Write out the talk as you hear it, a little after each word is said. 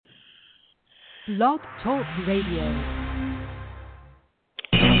Blog Talk Radio.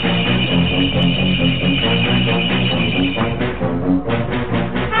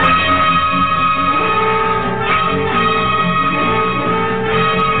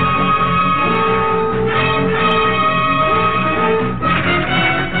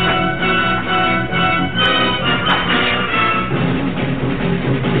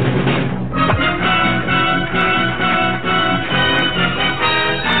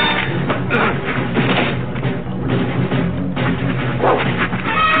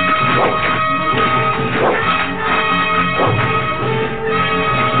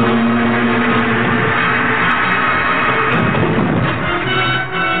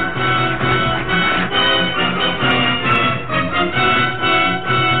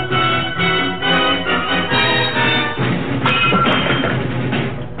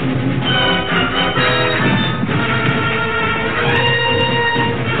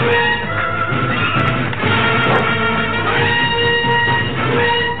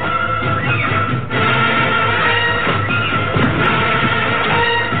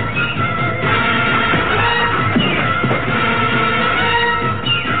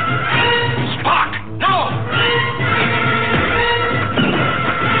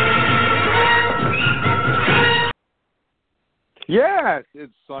 Yes,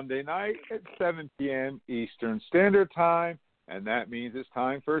 it's Sunday night at 7 p.m. Eastern Standard Time, and that means it's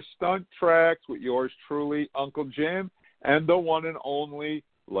time for Stunt Trek with yours truly, Uncle Jim, and the one and only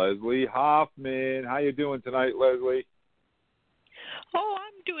Leslie Hoffman. How you doing tonight, Leslie? Oh,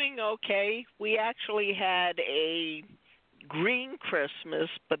 I'm doing okay. We actually had a green Christmas,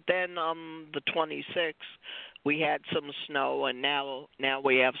 but then on the 26th, we had some snow, and now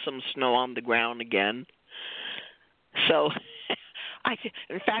we have some snow on the ground again. So,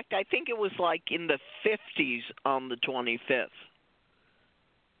 in fact, I think it was like in the 50s on the 25th.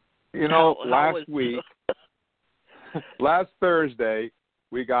 You know, last Thursday,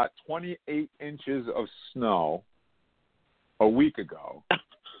 we got 28 inches of snow a week ago.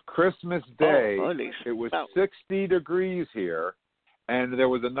 Christmas Day, it was 60 degrees here, and there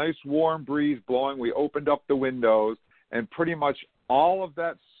was a nice warm breeze blowing. We opened up the windows, and pretty much all of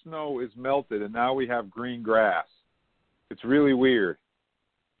that snow is melted, and now we have green grass. It's really weird.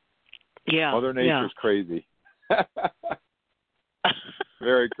 Yeah. Mother Nature's crazy.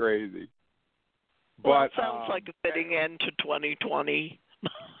 Very crazy. Well, it sounds like a fitting end to 2020.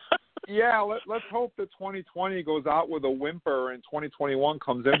 Yeah, let's hope that 2020 goes out with a whimper and 2021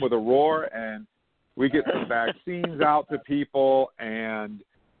 comes in with a roar and we get some vaccines out to people and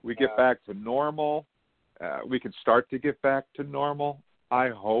we get back to normal. We can start to get back to normal, I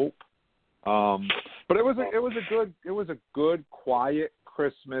hope. But it was a good quiet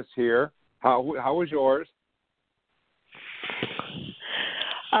Christmas here. How was yours?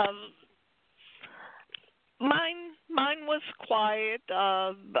 Mine was quiet.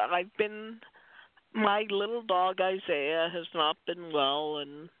 My little dog Isaiah has not been well,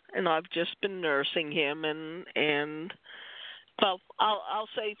 and I've just been nursing him, and well, I'll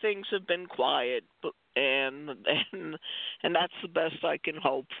say things have been quiet, but and that's the best I can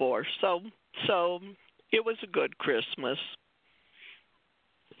hope for. So it was a good Christmas.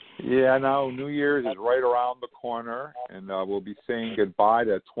 Yeah, now New Year's is right around the corner, and we'll be saying goodbye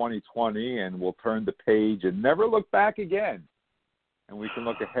to 2020, and we'll turn the page and never look back again, and we can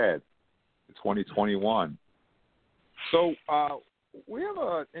look ahead to 2021. So we have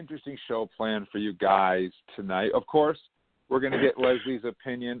an interesting show planned for you guys tonight. Of course, we're going to get Leslie's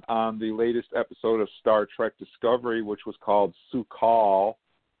opinion on the latest episode of Star Trek Discovery, which was called Su'Kal.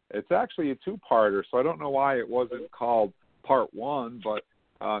 It's actually a two-parter, so I don't know why it wasn't called Part 1, but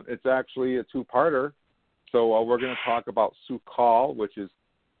it's actually a two-parter. So we're going to talk about Su'Kal, which is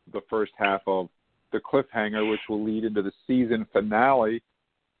the first half of the cliffhanger, which will lead into the season finale.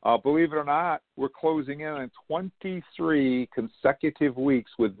 Believe it or not, we're closing in on 23 consecutive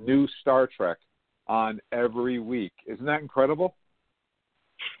weeks with new Star Trek on every week. Isn't that incredible?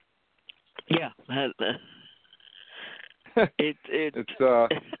 Yeah.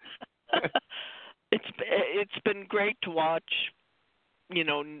 It's been great to watch,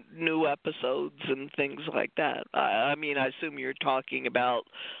 new episodes and things like that. I mean, I assume you're talking about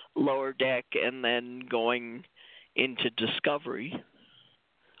Lower Deck and then going into Discovery.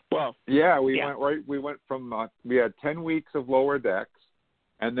 Well, we went from we had 10 weeks of Lower Decks,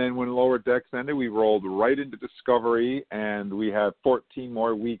 and then when Lower Decks ended, we rolled right into Discovery, and we have 14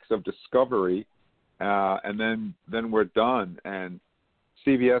 more weeks of Discovery, and then we're done. And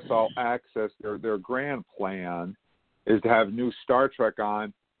CBS All Access, their grand plan is to have new Star Trek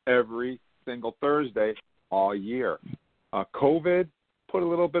on every single Thursday all year. COVID put a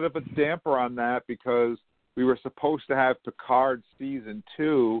little bit of a damper on that because we were supposed to have Picard season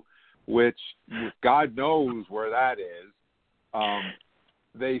 2, which God knows where that is.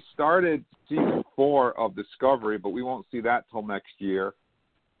 They started season 4 of Discovery, but we won't see that till next year.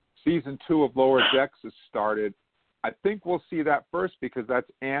 Season 2 of Lower Decks has started. I think we'll see that first because that's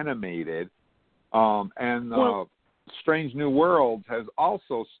animated. Strange New Worlds has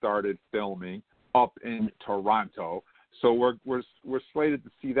also started filming up in Toronto. So we're slated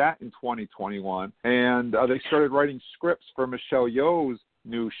to see that in 2021. And they started writing scripts for Michelle Yeoh's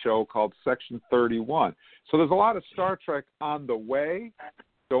new show called Section 31. So there's a lot of Star Trek on the way.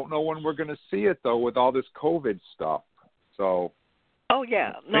 Don't know when we're going to see it, though, with all this COVID stuff. So, oh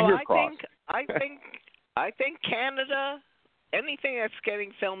yeah, no, fingers crossed. I think Canada, anything that's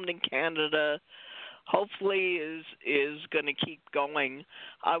getting filmed in Canada, hopefully is going to keep going.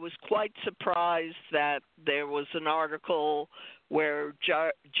 I was quite surprised that there was an article where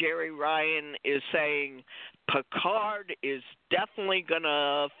Jerry Ryan is saying Picard is definitely going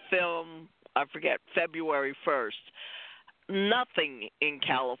to film, I forget, February 1st. Nothing in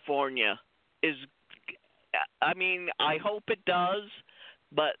California is, I mean, I hope it does,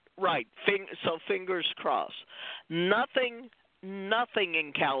 but right, so fingers crossed. Nothing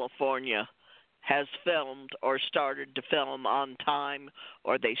in California has filmed or started to film on time,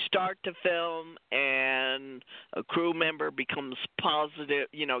 or they start to film and a crew member becomes positive,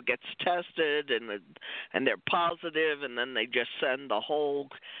 gets tested and they're positive, and then they just send the whole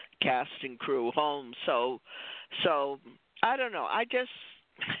cast and crew home. So I don't know. I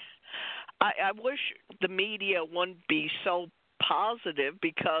wish the media wouldn't be so positive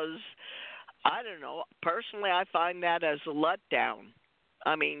because, I don't know, personally I find that as a letdown.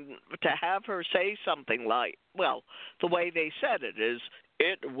 I mean, to have her say something like, well, the way they said it is,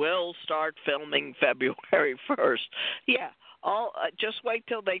 it will start filming February 1st. Yeah, just wait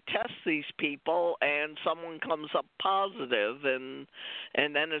till they test these people and someone comes up positive, and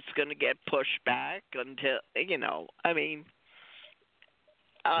then it's going to get pushed back until, I mean,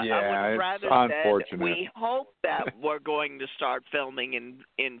 I would rather that we hope that we're going to start filming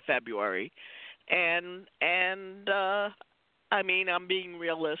in February, and I mean, I'm being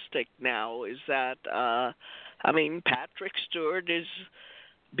realistic now, is that, Patrick Stewart is,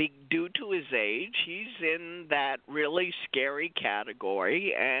 due to his age, he's in that really scary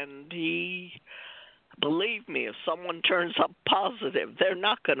category, and believe me, if someone turns up positive, they're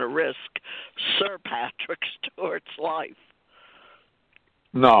not going to risk Sir Patrick Stewart's life.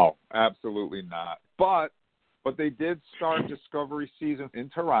 No, absolutely not. But they did start Discovery season in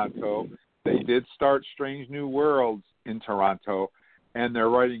Toronto. They did start Strange New Worlds in Toronto, and they're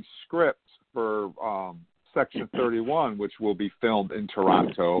writing scripts for Section 31, which will be filmed in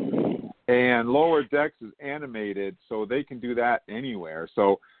Toronto. And Lower Decks is animated, so they can do that anywhere.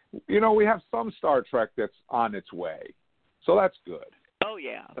 So, we have some Star Trek that's on its way. So that's good. Oh,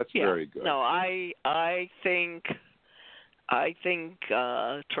 yeah. That's very good. No, I think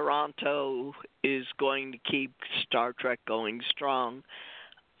Toronto is going to keep Star Trek going strong.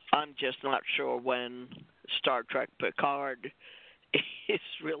 I'm just not sure when Star Trek Picard is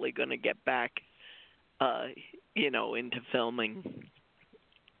really going to get back, into filming.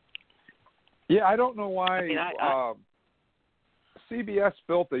 Yeah, I don't know why CBS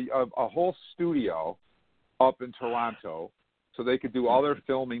built a whole studio up in Toronto so they could do all their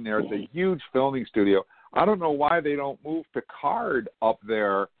filming there. It's a huge filming studio. I don't know why they don't move Picard up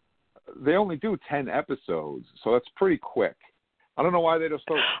there. They only do 10 episodes, so that's pretty quick. I don't know why they just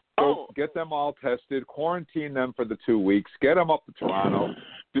don't get them all tested, quarantine them for the 2 weeks, get them up to Toronto,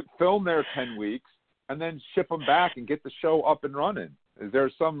 film their 10 weeks, and then ship them back and get the show up and running. Is there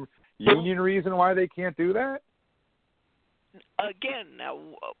some union reason why they can't do that? Again, now,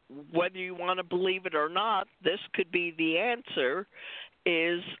 whether you want to believe it or not, this could be the answer,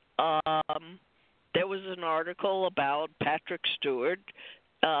 is there was an article about Patrick Stewart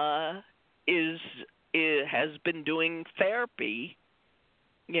has been doing therapy,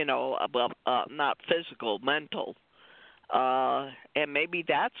 not physical, mental. And maybe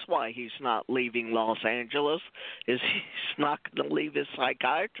that's why he's not leaving Los Angeles, is he's not going to leave his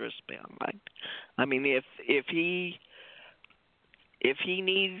psychiatrist behind. I mean, if he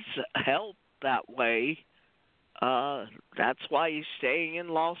needs help that way, that's why he's staying in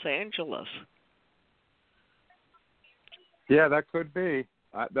Los Angeles. Yeah, that could be.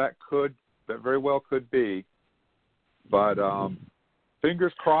 That very well could be. But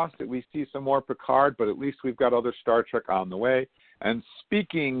fingers crossed that we see some more Picard, but at least we've got other Star Trek on the way. And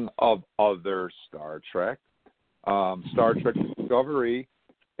speaking of other Star Trek, Star Trek Discovery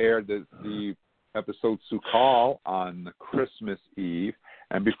aired the episode Sukal on Christmas Eve.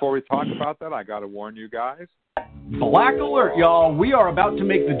 And before we talk about that, I got to warn you guys. Black alert, y'all. We are about to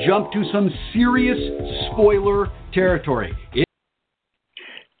make the jump to some serious spoiler territory.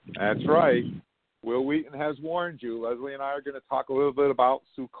 That's right. Will Wheaton has warned you. Leslie and I are going to talk a little bit about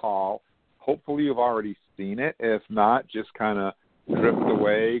Sukal. Hopefully you've already seen it. If not, just kind of drift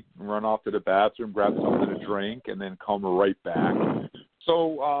away, run off to the bathroom, grab something to drink, and then come right back.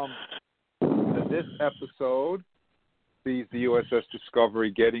 So this episode sees the USS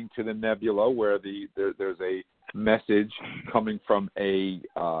Discovery getting to the nebula where there's a message coming from a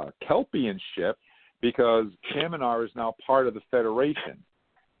Kelpian ship because Kaminar is now part of the Federation.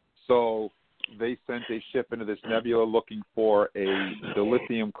 So they sent a ship into this nebula looking for the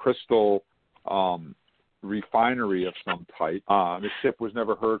lithium crystal refinery of some type. The ship was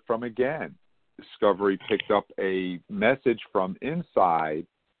never heard from again. Discovery picked up a message from inside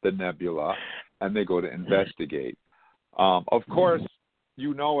the nebula, and they go to investigate. Of course,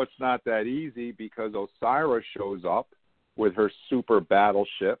 you know it's not that easy because Osira shows up with her super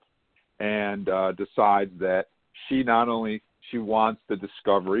battleship and decides that she not only she wants the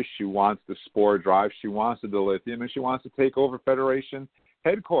Discovery, she wants the spore drive, she wants the dilithium, and she wants to take over Federation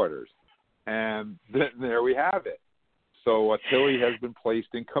headquarters. And there we have it. So Tilly has been placed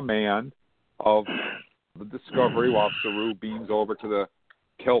in command of the Discovery while Saru beams over to the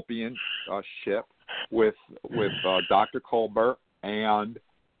Kelpian ship with Dr. Colbert and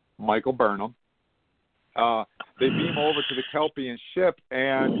Michael Burnham. They beam over to the Kelpian ship,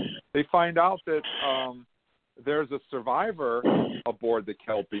 and they find out that there's a survivor aboard the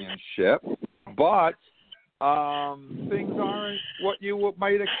Kelpian ship, but things aren't what you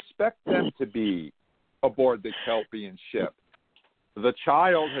might expect them to be aboard the Kelpian ship. The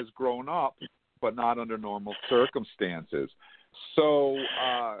child has grown up, but not under normal circumstances. So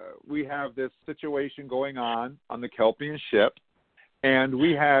we have this situation going on the Kelpian ship, and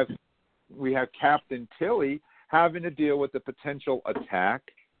we have Captain Tilly having to deal with the potential attack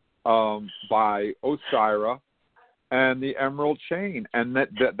by Osira and the Emerald Chain, and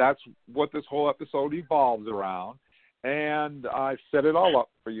that's what this whole episode evolves around. And I've set it all up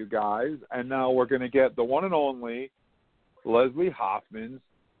for you guys, and now we're going to get the one and only Leslie Hoffman's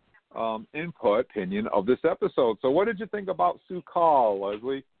opinion of this episode. So what did you think about Sukal,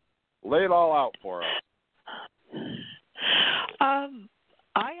 Leslie? Lay it all out for us.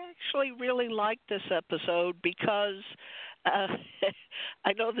 I actually really liked this episode because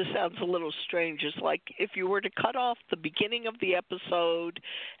I know this sounds a little strange. It's like if you were to cut off the beginning of the episode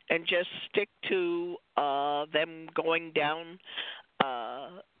and just stick to them going down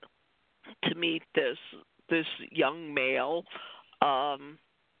to meet this young male,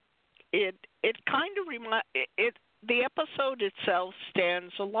 it kind of the episode itself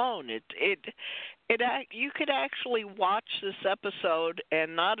stands alone. You could actually watch this episode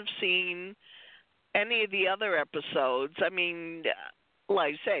and not have seen any of the other episodes. I mean,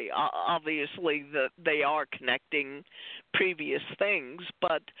 like I say, obviously they are connecting previous things,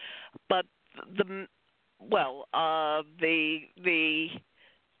 but the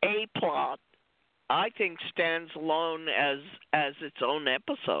A plot I think stands alone as its own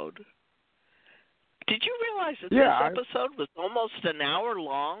episode. Did you realize that this episode was almost an hour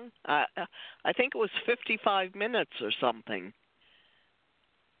long? I think it was 55 minutes or something.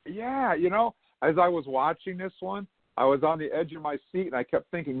 Yeah, as I was watching this one, I was on the edge of my seat, and I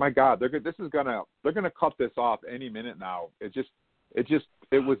kept thinking, "My God, they're gonna cut this off any minute now." It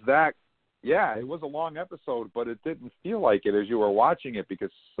was that. Yeah, it was a long episode, but it didn't feel like it as you were watching it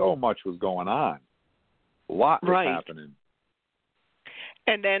because so much was going on. A lot was happening.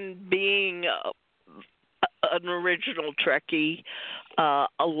 And then being an original Trekkie, a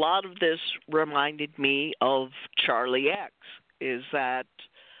lot of this reminded me of Charlie X. Is that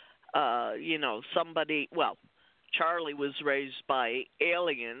Charlie was raised by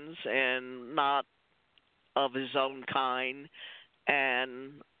aliens and not of his own kind,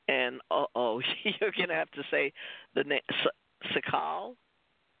 and you're gonna have to say the name Sakal.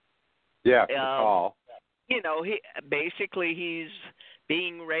 Yeah, Sakal. He's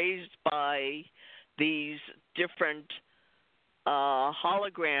being raised by these different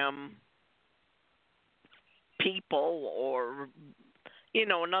hologram people, or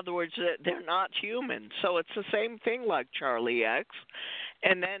in other words, they're not human. So it's the same thing like Charlie X.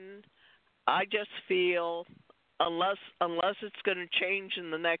 And then I just feel, unless it's going to change in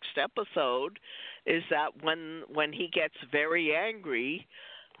the next episode, is that when he gets very angry,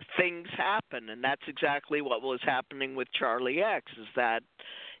 things happen. And that's exactly what was happening with Charlie X, is that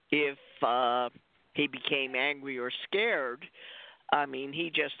if he became angry or scared, I mean, he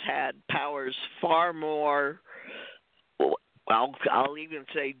just had powers far more, well, I'll even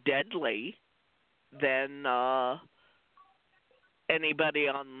say deadly than anybody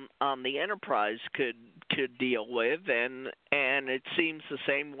on the Enterprise could deal with, and it seems the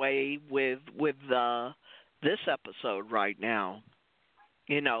same way with this episode right now.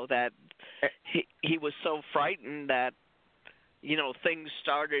 You know, that he was so frightened that, you know, things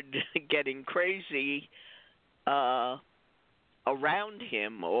started getting crazy around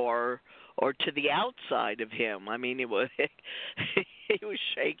him or to the outside of him. I mean, it was he was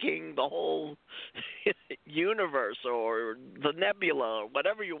shaking the whole universe or the nebula or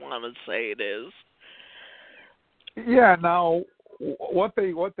whatever you want to say it is. Yeah. Now, what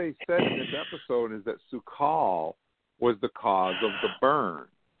they said in this episode is that Su'Kal was the cause of the burn,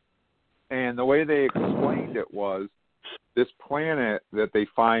 and the way they explained it was this planet that they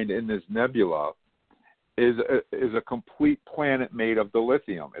find in this nebula is a complete planet made of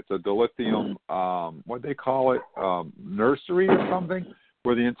dilithium. It's a dilithium, what do they call it, nursery or something,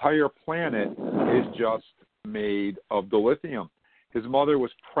 where the entire planet is just made of dilithium. His mother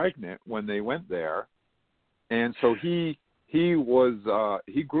was pregnant when they went there, and so he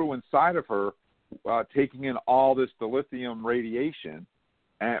grew inside of her, taking in all this dilithium radiation,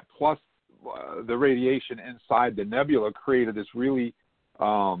 and plus the radiation inside the nebula created this really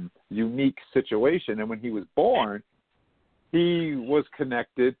unique situation. And when he was born, he was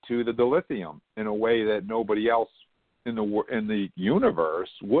connected to the dilithium in a way that nobody else in the universe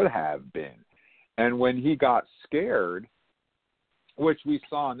would have been. And when he got scared, which we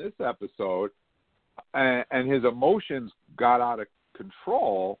saw in this episode, and his emotions got out of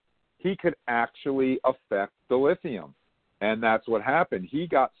control, he could actually affect dilithium. And that's what happened. He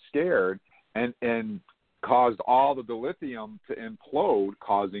got scared and caused all the dilithium to implode,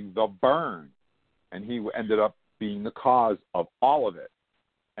 causing the burn. And he ended up being the cause of all of it.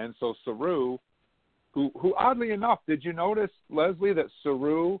 And so Saru, who oddly enough, did you notice, Leslie,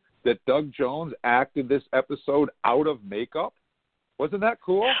 that Doug Jones acted this episode out of makeup? Wasn't that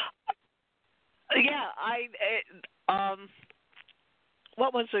cool? Yeah,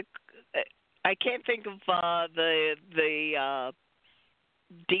 what was it? I can't think of the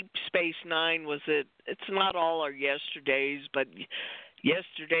Deep Space Nine. Was it? It's not all our yesterdays, but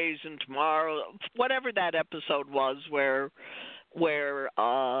yesterdays and tomorrow. Whatever that episode was, where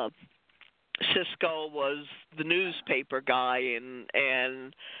Cisco was the newspaper guy,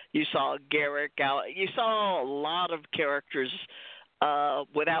 and you saw Garrick out. You saw a lot of characters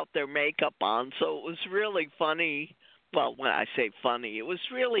without their makeup on, so it was really funny. Well, when I say funny, it was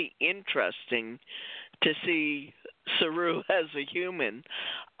really interesting to see Saru as a human.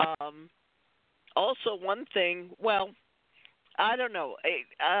 Also, one thing, well, I don't know.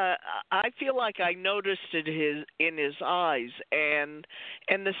 I feel like I noticed it in his eyes, and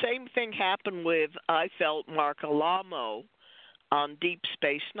the same thing happened with, I felt, Mark Alamo on Deep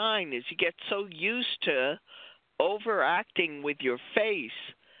Space Nine. Is you get so used to overacting with your face,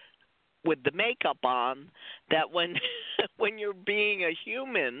 with the makeup on, that when when you're being a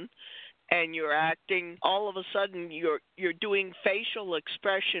human and you're acting, all of a sudden you're doing facial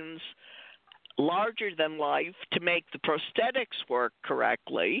expressions larger than life to make the prosthetics work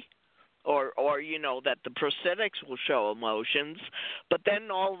correctly, or you know, that the prosthetics will show emotions, but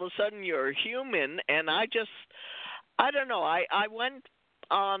then all of a sudden you're a human. And I don't know, I went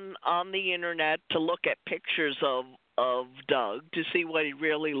on the internet to look at pictures of Doug to see what he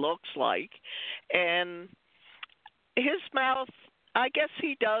really looks like, and his mouth, I guess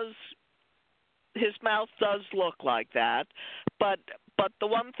his mouth does look like that, but the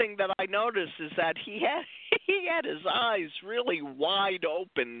one thing that I noticed is that he had his eyes really wide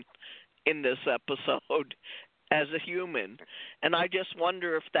open in this episode as a human, and I just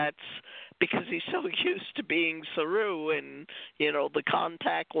wonder if that's because he's so used to being Saru and, you know, the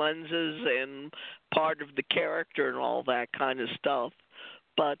contact lenses and part of the character and all that kind of stuff.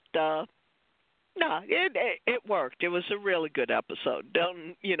 But no, it worked. It was a really good episode.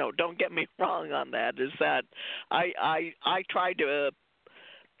 Don't get me wrong on that. Is that I tried to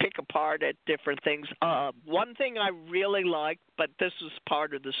pick apart at different things. One thing I really liked, but this was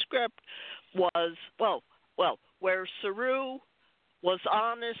part of the script, was where Saru was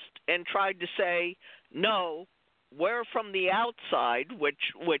honest and tried to say, no, we're from the outside, which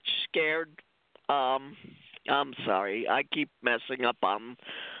scared. I'm sorry, I keep messing up on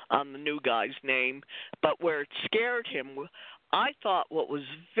the new guy's name, but where it scared him, I thought what was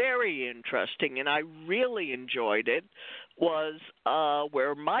very interesting, and I really enjoyed it, was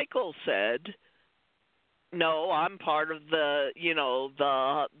where Michael said, no, I'm part of the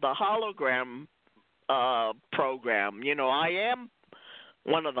hologram program. You know, I am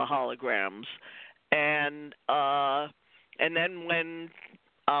one of the holograms, and then when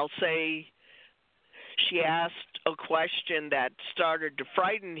I'll say she asked a question that started to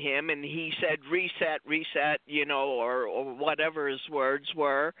frighten him, and he said reset, or whatever his words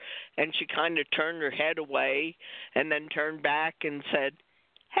were, and she kind of turned her head away and then turned back and said,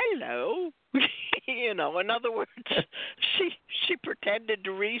 hello. In other words, she pretended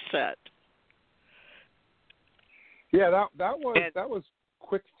to reset. Yeah, that was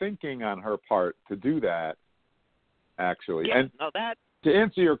quick thinking on her part to do that, actually. Yeah, and to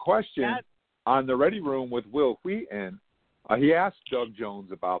answer your question, on the Ready Room with Will Wheaton, he asked Doug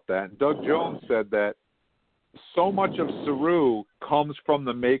Jones about that, and Doug Jones said that so much of Saru comes from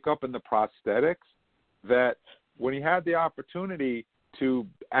the makeup and the prosthetics that when he had the opportunity to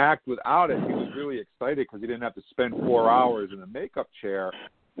act without it, he was really excited because he didn't have to spend 4 hours in a makeup chair.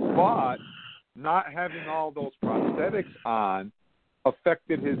 But not having all those prosthetics on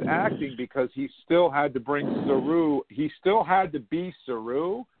affected his acting because he still had to bring Saru. He still had to be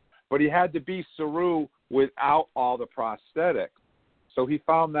Saru, but he had to be Saru without all the prosthetics. So he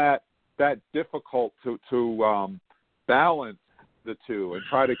found that difficult to balance the two and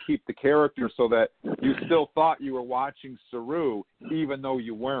try to keep the character so that you still thought you were watching Saru even though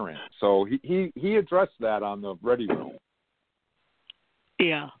you weren't. So he addressed that on the Ready Room.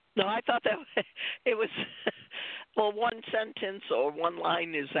 Yeah. No, I thought that it was, well, one sentence or one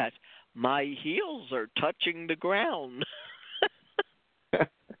line is that, my heels are touching the ground.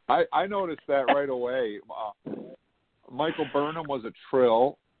 I noticed that right away. Michael Burnham was a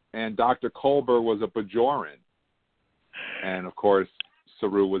Trill, and Dr. Kolber was a Bajoran. And, of course,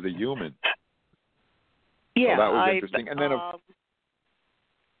 Saru was a human. Yeah. So that was interesting. And then,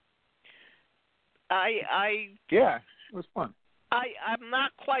 yeah, it was fun. I'm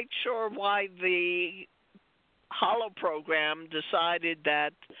not quite sure why the Holo program decided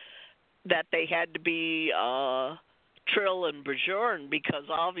that they had to be Trill and Bajoran, because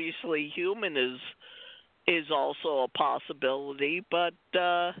obviously human is also a possibility, but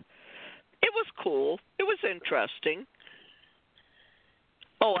it was cool. It was interesting.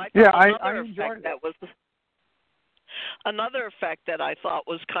 Oh, I enjoyed it. Another effect that I thought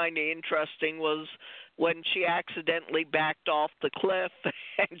was kind of interesting was when she accidentally backed off the cliff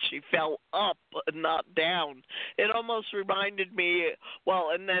and she fell up, not down. It almost reminded me,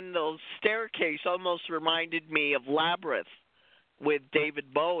 and then the staircase almost reminded me of Labyrinth with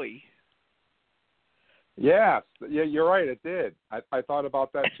David Bowie. Yes, yeah, you're right, it did. I thought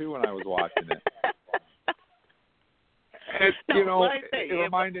about that too when I was watching it. It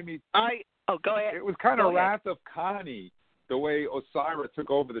reminded me. Go ahead. It was kind of Wrath of Connie, the way Osira took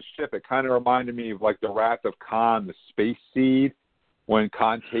over the ship. It kind of reminded me of like the Wrath of Khan, the space seed, when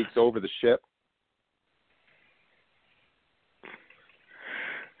Khan takes over the ship.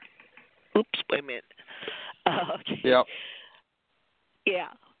 Oops, wait a minute. Okay. Yep. Yeah.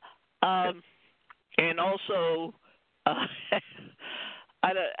 And also, I've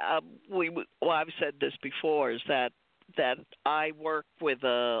said this before, is that I work with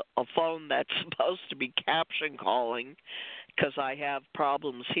a phone that's supposed to be caption calling because I have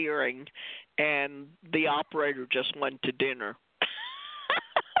problems hearing, and the operator just went to dinner.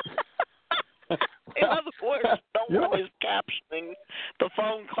 In other words, no one is captioning the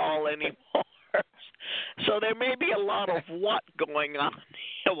phone call anymore. So there may be a lot of what going on.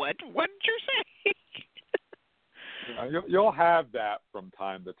 What did you say? You'll have that from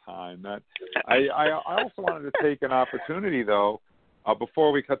time to time. I also wanted to take an opportunity, though,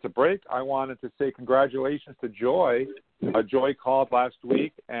 before we cut to break. I wanted to say congratulations to Joy. Joy called last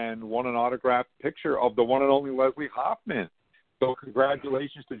week and won an autographed picture of the one and only Leslie Hoffman. So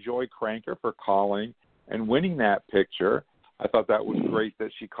congratulations to Joy Cranker for calling and winning that picture. I thought that was great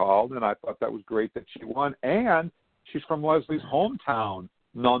that she called, and I thought that was great that she won. And she's from Leslie's hometown,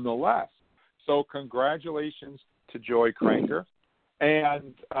 nonetheless. So congratulations to Joy Cranker.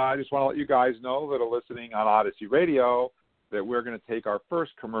 And I just want to let you guys know that are listening on Odyssey Radio that we're going to take our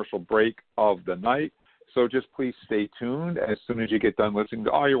first commercial break of the night. So just please stay tuned. As soon as you get done listening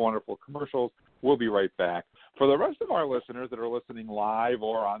to all your wonderful commercials, we'll be right back. For the rest of our listeners that are listening live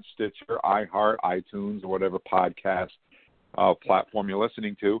or on Stitcher, iHeart, iTunes, or whatever podcast platform you're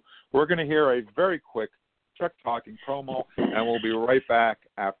listening to, we're going to hear a very quick Trek Talking promo, and we'll be right back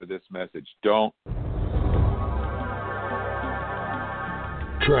after this message. Don't.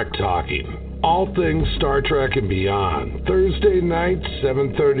 Trek Talking. All things Star Trek and beyond. Thursday nights,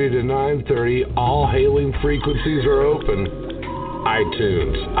 7:30 to 9:30. All hailing frequencies are open.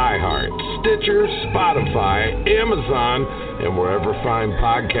 iTunes, iHeart, Stitcher, Spotify, Amazon, and wherever fine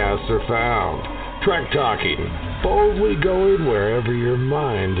podcasts are found. Trek Talking. boldly going wherever your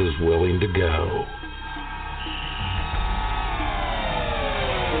mind is willing to go.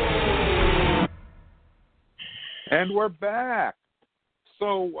 And we're back.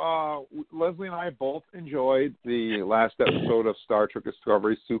 So Leslie and I both enjoyed the last episode of Star Trek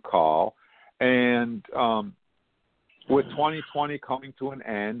Discovery Su'Kal. And with 2020 coming to an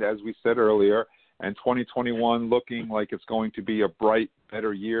end, as we said earlier, and 2021 looking like it's going to be a bright,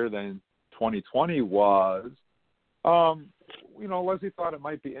 better year than 2020 was, Leslie thought it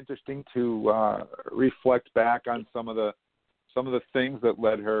might be interesting to reflect back on some of the things that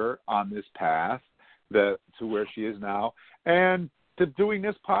led her on this path to where she is now, and to doing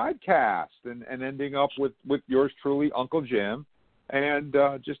this podcast and ending up with yours truly, Uncle Jim, and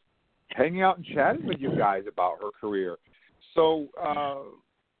just hanging out and chatting with you guys about her career. So, I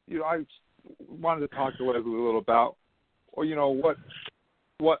wanted to talk to Leslie a little about,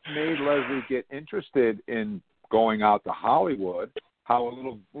 what made Leslie get interested in going out to Hollywood, how a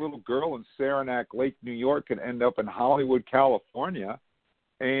little girl in Saranac Lake, New York, can end up in Hollywood, California,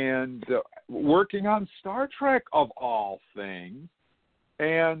 and working on Star Trek, of all things.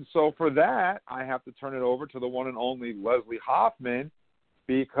 And so for that, I have to turn it over to the one and only Leslie Hoffman,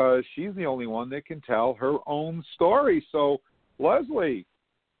 because she's the only one that can tell her own story. So, Leslie,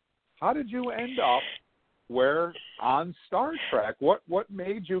 how did you end up on Star Trek? What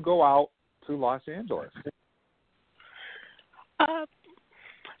made you go out to Los Angeles? I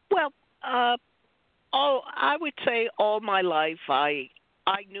would say all my life I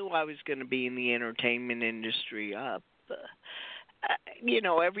knew I was going to be in the entertainment industry.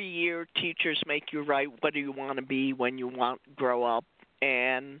 Every year teachers make you write what do you want to be when you grow up.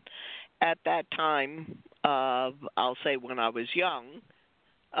 And at that time, I'll say when I was young,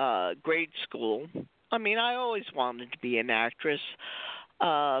 grade school, I always wanted to be an actress.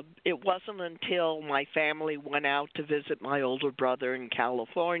 It wasn't until my family went out to visit my older brother in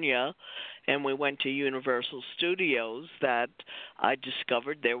California, and we went to Universal Studios, that I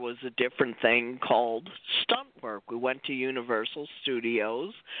discovered there was a different thing called stunt work. We went to Universal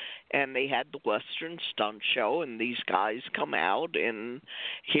Studios, and they had the Western Stunt Show, and these guys come out, and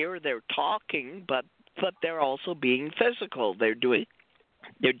here they're talking, but they're also being physical. They're doing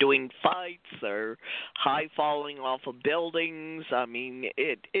fights, they're high falling off of buildings.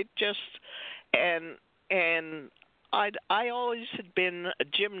 It just, and I always had been a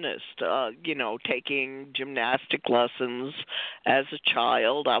gymnast, taking gymnastic lessons as a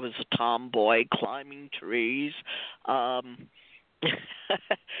child. I was a tomboy, climbing trees.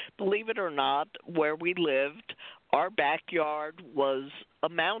 Believe it or not, where we lived, our backyard was a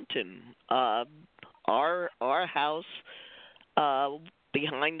mountain. Our house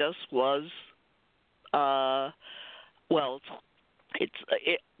behind us was, the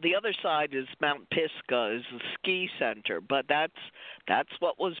other side is Mount Pisgah, is a ski center, but that's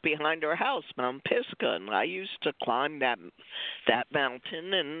what was behind our house, Mount Pisgah, and I used to climb that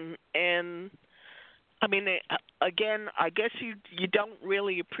mountain, and again, I guess you don't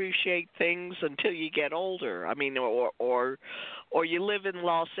really appreciate things until you get older. Or you live in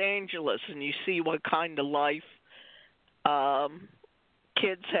Los Angeles and you see what kind of life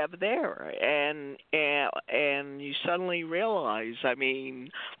kids have there, and you suddenly realize, like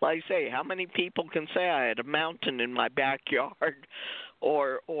I say, how many people can say I had a mountain in my backyard,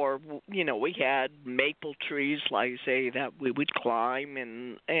 or we had maple trees, like I say, that we would climb,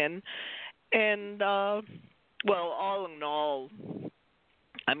 and all in all,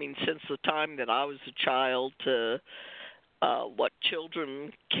 since the time that I was a child to what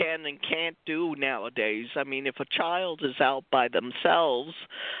children can and can't do nowadays. If a child is out by themselves,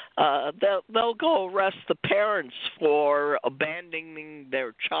 they'll go arrest the parents for abandoning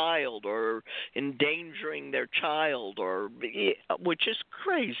their child or endangering their child, which is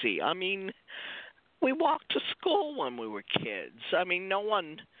crazy. We walked to school when we were kids. No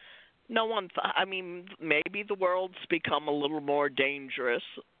one maybe the world's become a little more dangerous.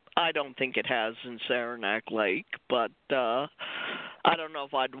 I don't think it has in Saranac Lake, but I don't know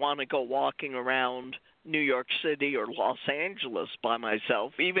if I'd want to go walking around New York City or Los Angeles by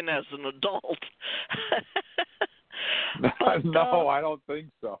myself, even as an adult. No, I don't think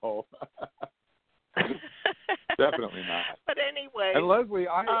so. Definitely not. But anyway. And Leslie,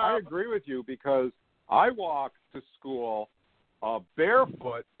 I agree with you, because I walked to school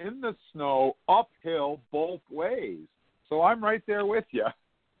barefoot in the snow, uphill both ways. So I'm right there with you.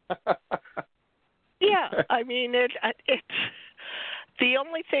 Yeah, The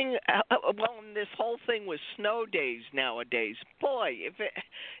only thing, well, in this whole thing with snow days nowadays, boy,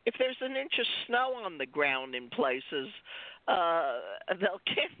 if there's an inch of snow on the ground in places, they'll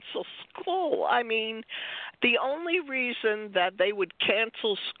cancel school. I mean, the only reason that they would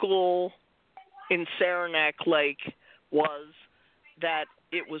cancel school in Saranac Lake was that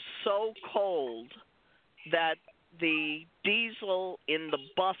it was so cold that the diesel in the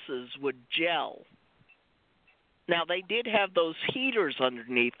buses would gel. Now, they did have those heaters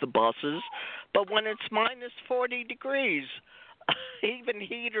underneath the buses, but when it's minus 40 degrees, even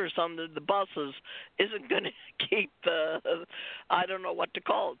heaters under the buses isn't going to keep I don't know what to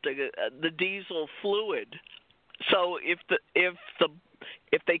call it, the diesel fluid. So if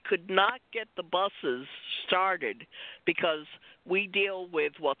they could not get the buses started, because we deal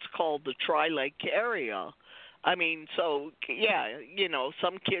with what's called the Tri-Lake area. I mean, so, yeah,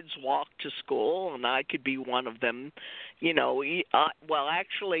 some kids walk to school, and I could be one of them. Well,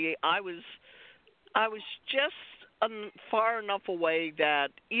 actually, I was just far enough away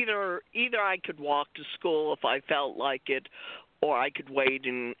that either I could walk to school if I felt like it, or I could wait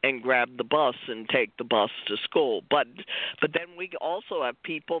and grab the bus and take the bus to school. But then we also have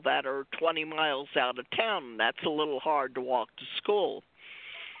people that are 20 miles out of town, and that's a little hard to walk to school.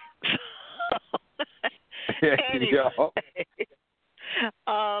 Anyway,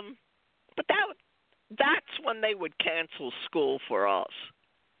 but that's when they would cancel school for us,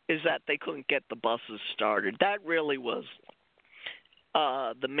 is that they couldn't get the buses started. That really was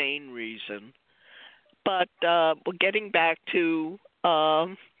the main reason. But getting back to,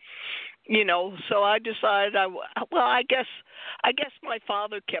 so I decided, I guess my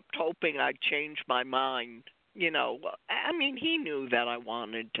father kept hoping I'd change my mind. I mean, he knew that I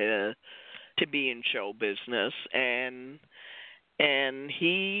wanted to be in show business, and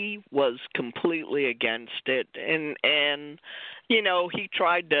he was completely against it. And he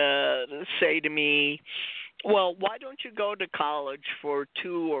tried to say to me, well, why don't you go to college for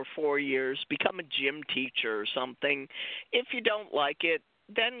 2 or 4 years, become a gym teacher or something? If you don't like it,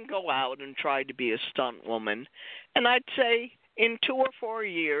 then go out and try to be a stunt woman. And I'd say in 2 or 4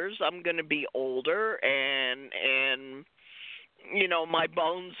 years, I'm going to be older and my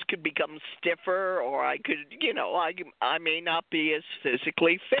bones could become stiffer, or I could, I may not be as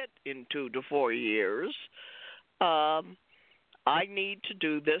physically fit in 2 to 4 years. I need to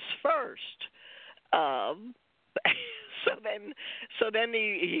do this first. So then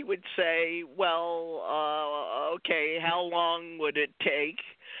he would say, well, okay, how long would it take?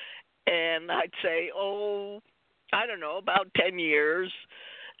 And I'd say, I don't know, about 10 years.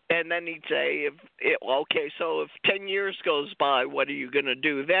 And then he'd say, okay, so if 10 years goes by, what are you going to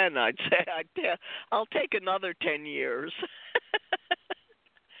do then? I'd say, I'll take another 10 years.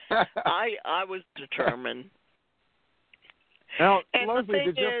 I was determined. Now, And Leslie,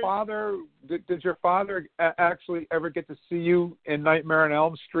 did your father actually ever get to see you in Nightmare on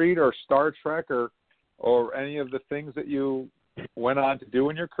Elm Street or Star Trek or any of the things that you went on to do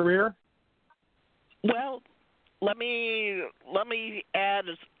in your career? Well, let me add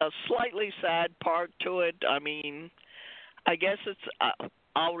a slightly sad part to it. I mean, I guess it's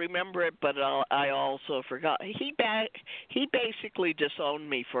I'll remember it, but I also forgot. He basically disowned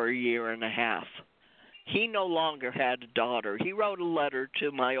me for a year and a half. He no longer had a daughter. He wrote a letter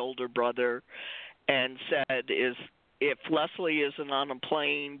to my older brother and said, if Leslie isn't on a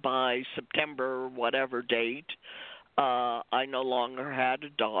plane by September whatever date, I no longer had a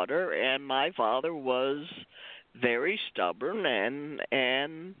daughter. And my father was very stubborn,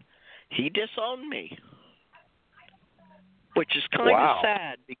 and he disowned me, which is kind of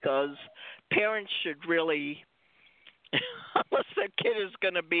sad, because parents should really, unless their kid is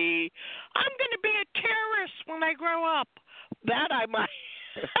going to be, I'm going to be a terrorist when I grow up, that I might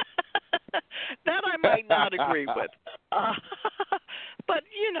not agree with. But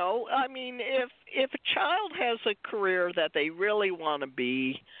I mean, if a child has a career that they really want to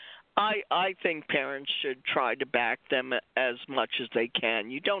be, I think parents should try to back them as much as they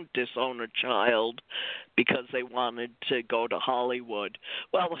can. You don't disown a child because they wanted to go to Hollywood.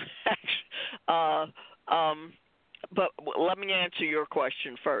 Well, but let me answer your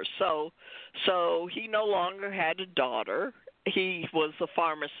question first. So he no longer had a daughter. He was the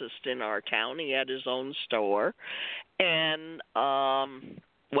pharmacist in our town. He had his own store. And,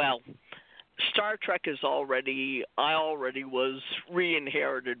 Star Trek I already was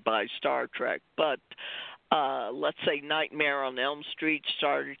re-inherited by Star Trek. But let's say Nightmare on Elm Street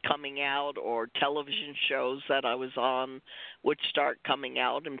started coming out, or television shows that I was on would start coming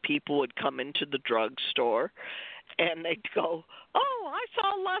out, and people would come into the drugstore. and they'd go, "Oh, I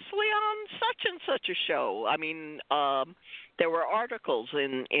saw Leslie on such and such a show." I mean, there were articles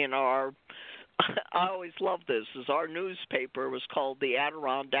in our. I always loved this. Is our newspaper was called the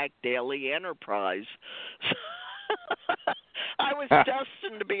Adirondack Daily Enterprise. I was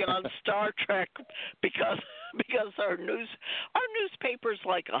destined to be on Star Trek because our newspaper's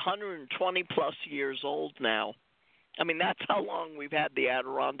like 120 plus years old now. I mean, that's how long we've had the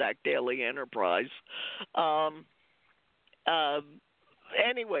Adirondack Daily Enterprise.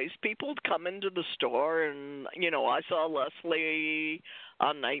 Anyways, people would come into the store, and I saw Leslie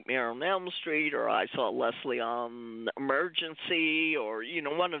on Nightmare on Elm Street, or I saw Leslie on Emergency, or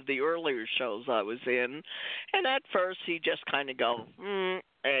one of the earlier shows I was in. And at first, he just kind of go,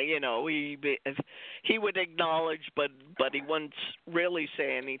 he would acknowledge, but he wouldn't really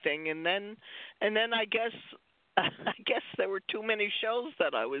say anything. And then I guess there were too many shows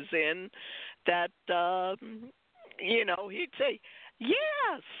that I was in that he'd say,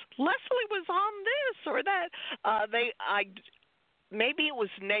 "Yes, Leslie was on this or that." Maybe it was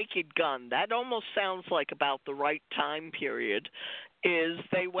Naked Gun. That almost sounds like about the right time period. Is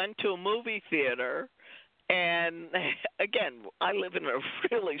they went to a movie theater, and again, I live in a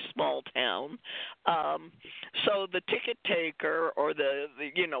really small town, so the ticket taker or the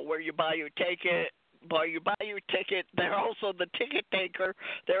where you buy your ticket. They're also the ticket taker.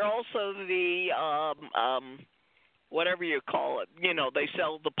 They're also the whatever you call it. They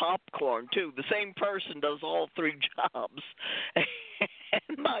sell the popcorn too. The same person does all three jobs.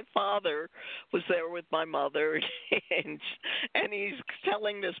 And my father was there with my mother, and he's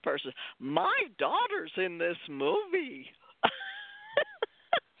telling this person, "My daughter's in this movie."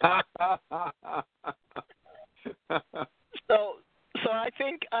 So I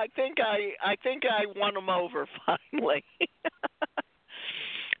think I won him over finally.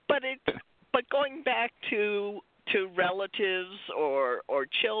 But going back to relatives or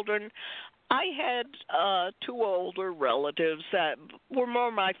children, I had two older relatives that were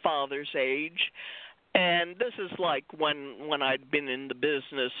more my father's age, and this is like when I'd been in the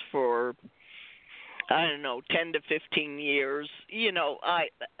business for, I don't know, 10 to 15 years.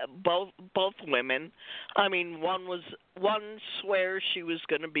 Both women. I mean, one swears she was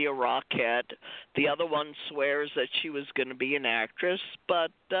going to be a rockette. The other one swears that she was going to be an actress.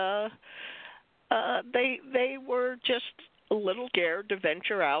 But they were just a little scared to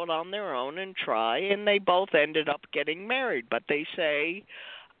venture out on their own and try, and they both ended up getting married. But they say,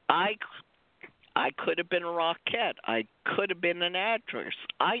 I could have been a rockette. I could have been an actress.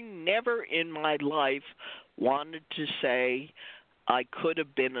 I never in my life wanted to say I could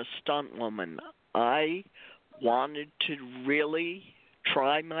have been a stunt woman. I wanted to really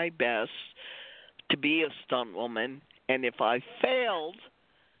try my best to be a stunt woman, and if I failed,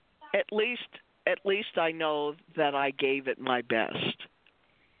 at least I know that I gave it my best.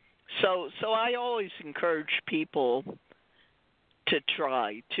 So I always encourage people to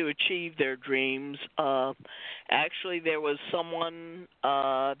try to achieve their dreams. Actually, there was someone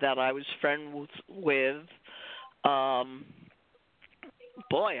that I was friends with.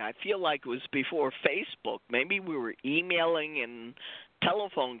 I feel like it was before Facebook. Maybe we were emailing and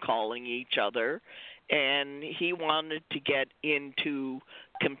telephone calling each other, and he wanted to get into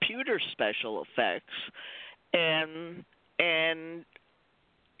computer special effects, and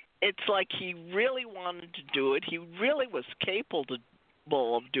it's like he really wanted to do it. He really was capable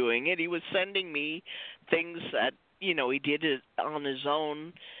of doing it. He was sending me things that he did it on his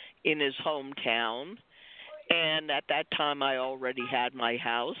own in his hometown, and at that time I already had my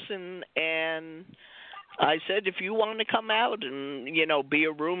house, and I said, if you want to come out and be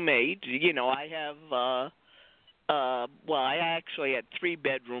a roommate, I have I actually had 3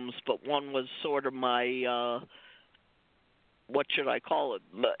 bedrooms, but one was sort of my what should I call it?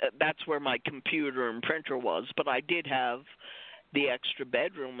 That's where my computer and printer was, but I did have the extra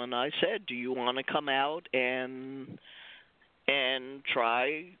bedroom, and I said, do you want to come out and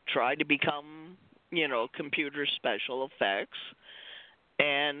try to become, computer special effects?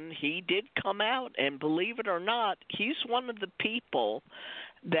 And he did come out, and believe it or not, he's one of the people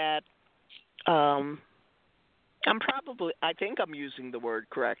that I think I'm using the word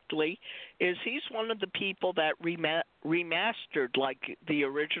correctly, is he's one of the people that remastered like the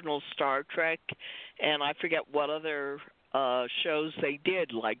original Star Trek, and I forget what other shows they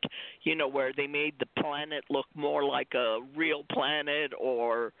did, like, where they made the planet look more like a real planet,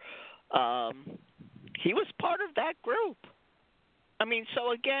 or he was part of that group. I mean,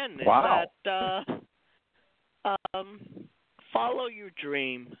 so again, wow. That follow your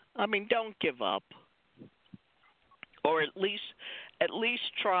dream. I mean, don't give up. Or at least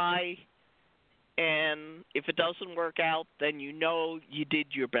try and if it doesn't work out, then you know you did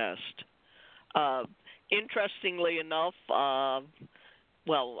your best. Interestingly enough,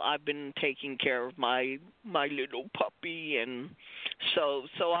 well, I've been taking care of my little puppy, and so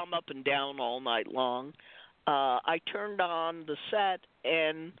I'm up and down all night long. I turned on the set,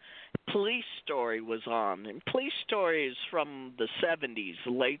 and Police Story was on, and Police Story is from the 70s,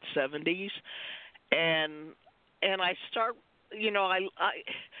 the late 70s, and I start,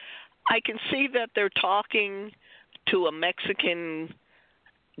 I can see that they're talking to a Mexican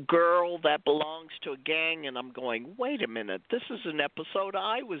girl that belongs to a gang, and I'm going, wait a minute, this is an episode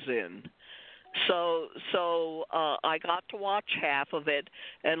I was in. So I got to watch half of it,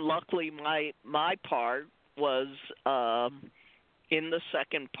 and luckily my part was in the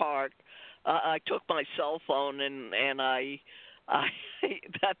second part. I took my cell phone and I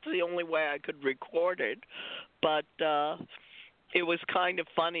that's the only way I could record it, but it was kind of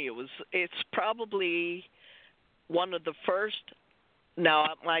funny. It's probably one of the first.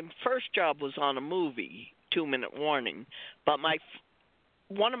 Now, my first job was on a movie, 2 Minute Warning, but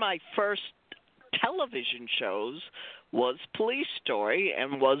one of my first television shows was Police Story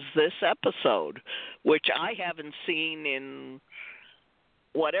and was this episode, which I haven't seen in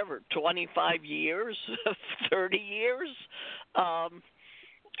 25 years, 30 years.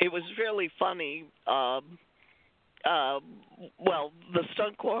 It was really funny. Well, the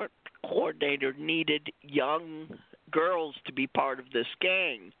stunt coordinator needed young girls to be part of this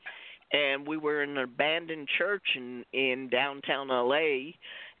gang, and we were in an abandoned church in downtown LA,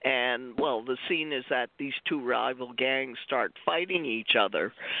 and well, the scene is that these two rival gangs start fighting each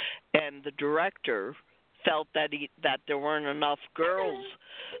other, and the director felt that there weren't enough girls,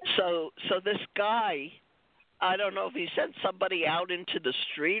 so this guy, I don't know if he sent somebody out into the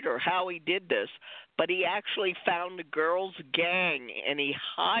street or how he did this, but he actually found a girls' gang, and he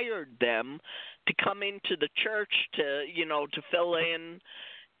hired them to come into the church to fill in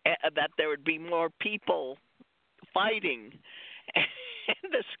that there would be more people fighting.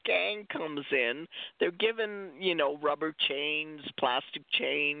 And this gang comes in. They're given, rubber chains, plastic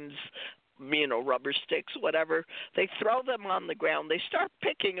chains, rubber sticks, whatever. They throw them on the ground. They start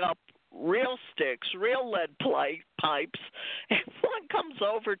picking up real sticks, real lead pipes, and one comes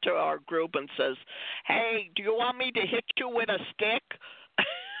over to our group and says, "Hey, do you want me to hit you with a stick?"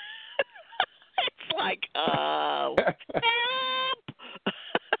 It's like,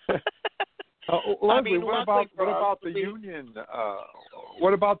 Leslie, what about the union?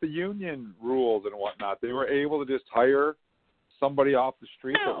 What about the union rules and whatnot? They were able to just hire somebody off the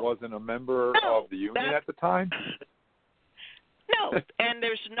street that wasn't a member of the union at the time? No, and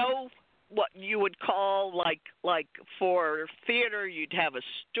there's no what you would call like for theater, you'd have a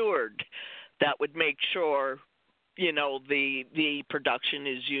steward that would make sure the production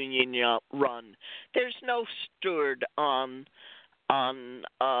is union run. There's no steward on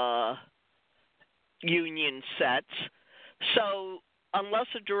union sets. So unless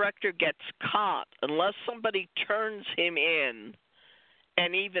a director gets caught, unless somebody turns him in,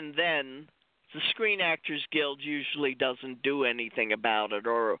 and even then the Screen Actors Guild usually doesn't do anything about it,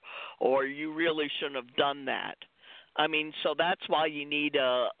 or you really shouldn't have done that. I mean, so that's why you need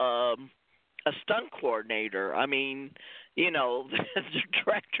a stunt coordinator. I mean, the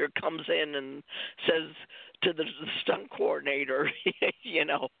director comes in and says to the stunt coordinator,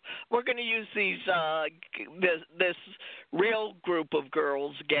 we're going to use this real group of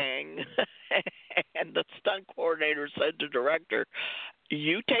girls gang, and the stunt coordinator said to the director,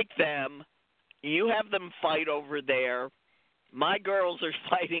 you take them, you have them fight over there, my girls are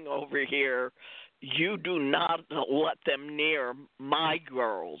fighting over here, you do not let them near my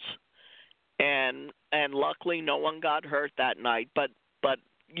girls. And luckily no one got hurt that night, but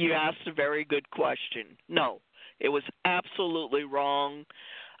you asked a very good question. No, it was absolutely wrong.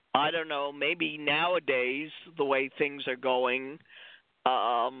 I don't know, maybe nowadays, the way things are going,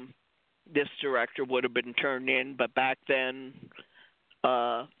 this director would have been turned in, but back then,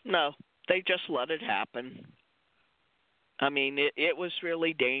 no, they just let it happen. I mean, it was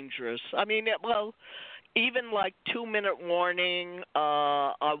really dangerous. I mean, even like 2 Minute Warning,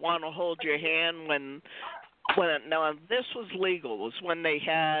 I Want to Hold Your Hand, when now this was legal, was when they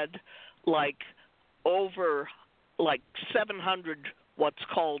had over 700 what's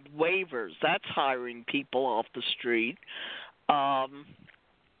called waivers. That's hiring people off the street. I'll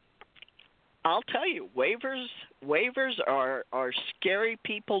tell you, waivers are scary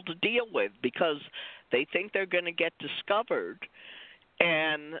people to deal with because they think they're going to get discovered,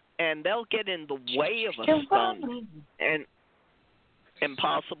 and they'll get in the way of a stunt and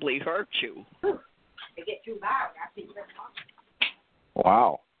possibly hurt you.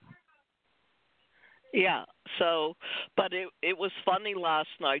 Wow. Yeah. So, but it was funny last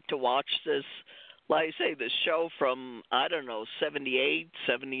night to watch this. Like I say, this show from I don't know 78,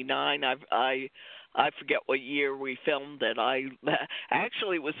 79. I forget what year we filmed it. I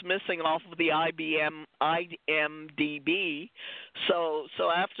actually was missing off of the IMDb. So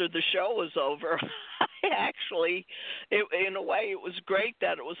after the show was over, I actually, in a way, it was great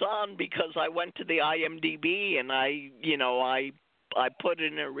that it was on because I went to the IMDb and I put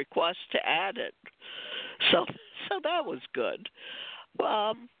in a request to add it. So that was good.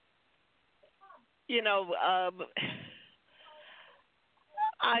 Um, you know,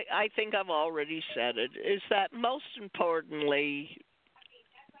 I think I've already said it, is that most importantly,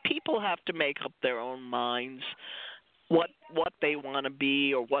 people have to make up their own minds what they want to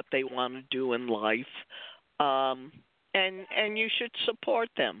be or what they want to do in life, and you should support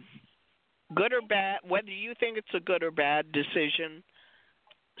them, good or bad. Whether you think it's a good or bad decision,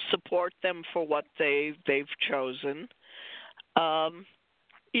 support them for what they've chosen. Um,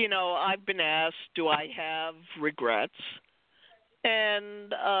 I've been asked, do I have regrets?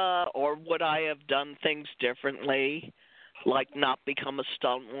 And or would I have done things differently, like not become a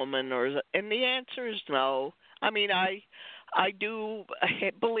stunt woman? And the answer is no. I mean, I do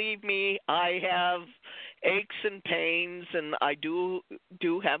believe me. I have aches and pains, and I do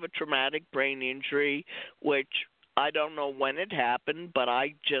have a traumatic brain injury, which I don't know when it happened, but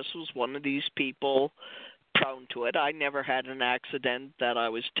I just was one of these people prone to it. I never had an accident that I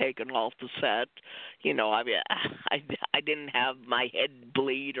was taken off the set. I mean, I didn't have my head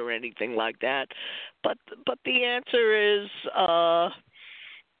bleed or anything like that. But the answer is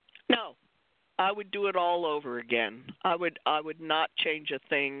no. I would do it all over again. I would not change a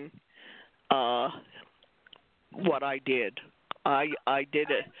thing. What I did, I did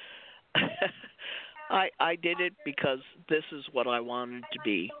it. I did it because this is what I wanted to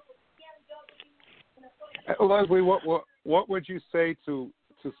be. Leslie, what would you say to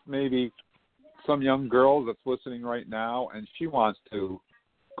maybe some young girl that's listening right now, and she wants to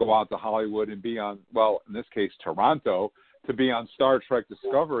go out to Hollywood and be on, well, in this case, Toronto, to be on Star Trek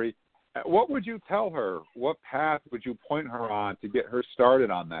Discovery? What would you tell her? What path would you point her on to get her started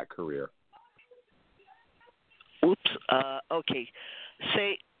on that career? Okay.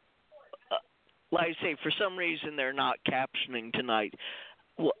 Say, like I say, for some reason they're not captioning tonight.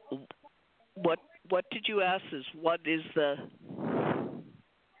 What did you ask? What is the?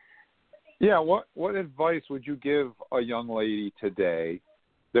 Yeah, what advice would you give a young lady today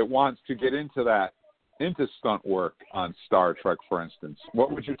that wants to get into stunt work on Star Trek, for instance?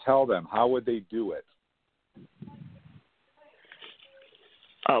 What would you tell them? How would they do it?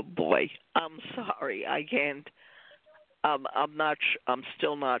 Oh boy, I'm sorry, I can't. I'm not. I'm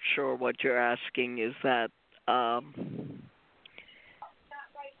still not sure what you're asking. Is that? Are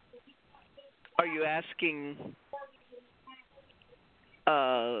you asking?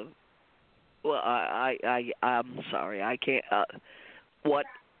 Well, I'm sorry. I can't. What?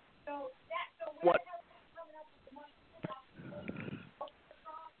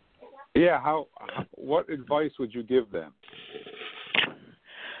 Yeah. What advice would you give them?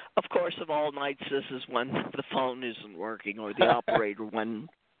 Of course, of all nights, this is when the phone isn't working or the operator went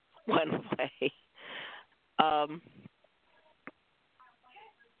away.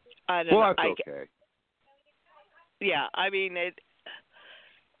 I don't know. Well, that's okay. Yeah, I mean it's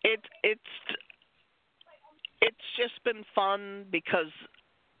just been fun because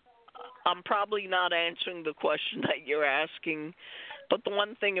I'm probably not answering the question that you're asking, but the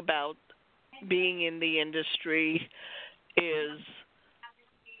one thing about being in the industry is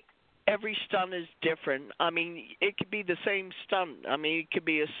every stunt is different. I mean, it could be the same stunt. I mean, it could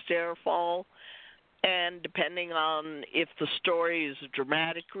be a stair fall, and depending on if the story is a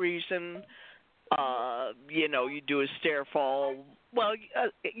dramatic reason, you do a stair fall. Well,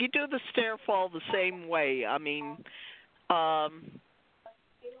 you do the stair fall the same way. I mean, I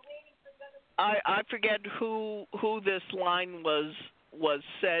forget who this line was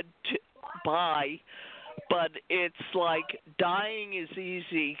said by, but it's like dying is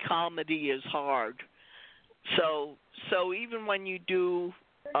easy, comedy is hard. So even when you do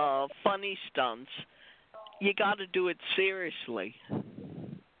funny stunts, you got to do it seriously.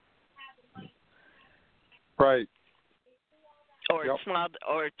 Right. Or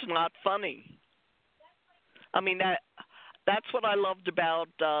it's not funny. I mean that's what I loved about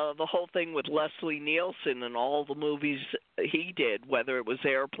the whole thing with Leslie Nielsen and all the movies he did, whether it was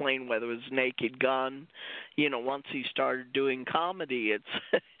Airplane, whether it was Naked Gun. Once he started doing comedy,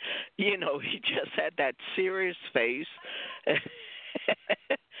 it's he just had that serious face.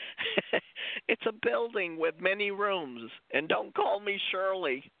 It's a building with many rooms, and don't call me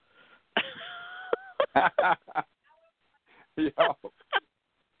Shirley. Yeah.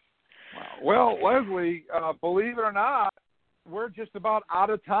 Well, Leslie, believe it or not, we're just about out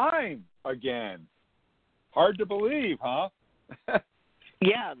of time again. Hard to believe, huh?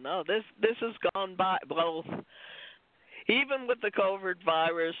 Yeah, no, this has gone by. Well, even with the COVID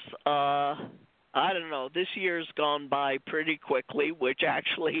virus, I don't know. This year's gone by pretty quickly, which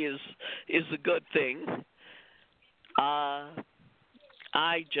actually is a good thing. I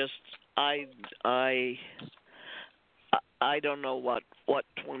don't know what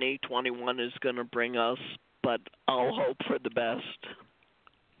 2021 is going to bring us, but I'll hope for the best.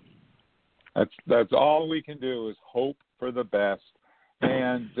 That's all we can do is hope for the best.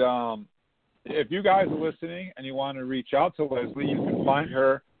 And if you guys are listening and you want to reach out to Leslie, you can find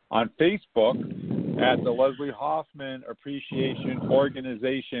her on Facebook at the Leslie Hoffman Appreciation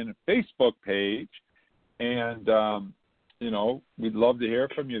Organization Facebook page. And, we'd love to hear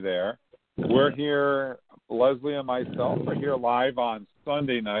from you there. We're here, Leslie and myself are here live on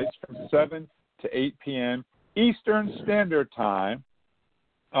Sunday nights from 7 to 8 p.m. Eastern Standard Time.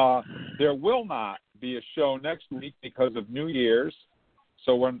 There will not be a show next week because of New Year's.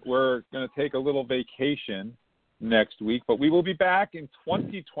 So we're going to take a little vacation next week, but we will be back in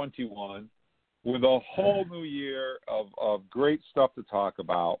 2021 with a whole new year of great stuff to talk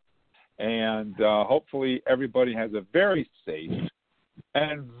about. And hopefully everybody has a very safe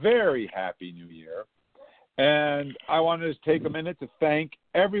and very happy New Year. And I want to take a minute to thank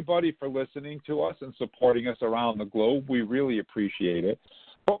everybody for listening to us and supporting us around the globe. We really appreciate it.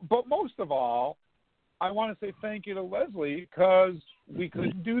 But most of all, I want to say thank you to Leslie because we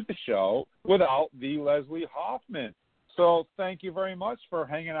couldn't do the show without the Leslie Hoffman. So thank you very much for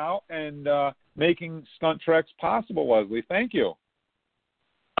hanging out and making Stunt Treks possible, Leslie. Thank you.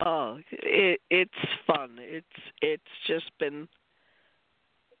 Oh, it's fun. It's just been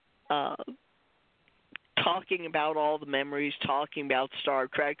talking about all the memories, talking about Star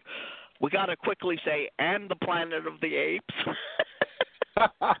Trek. We got to quickly say, and the Planet of the Apes.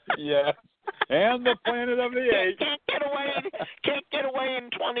 Yes, and the Planet of the Apes. Can't get away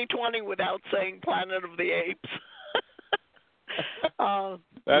in 2020 without saying Planet of the Apes.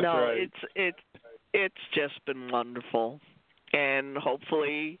 That's right. It's just been wonderful, and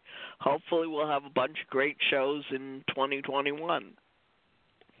hopefully we'll have a bunch of great shows in 2021.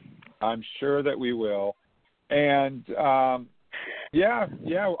 I'm sure that we will, and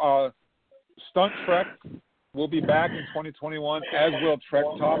Stunt Trek. We'll be back in 2021, as will Trek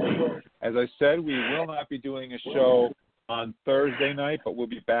Talking. As I said, we will not be doing a show on Thursday night, but we'll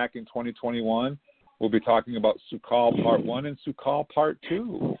be back in 2021. We'll be talking about Sukhal Part 1 and Sukhal Part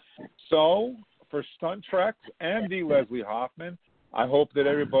 2. So, for Stunt Trek and the Leslie Hoffman, I hope that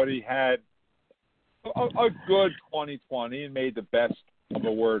everybody had a good 2020 and made the best of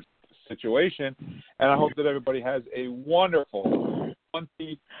a worst situation. And I hope that everybody has a wonderful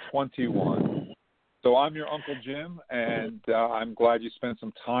 2021. So I'm your Uncle Jim, and I'm glad you spent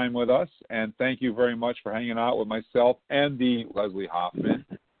some time with us. And thank you very much for hanging out with myself and the Leslie Hoffman.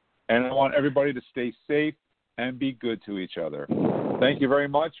 And I want everybody to stay safe and be good to each other. Thank you very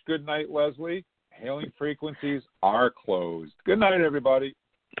much. Good night, Leslie. Hailing frequencies are closed. Good night, everybody.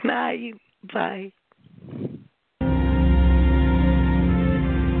 Night. Bye.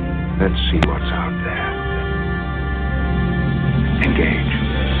 Let's see what's out there.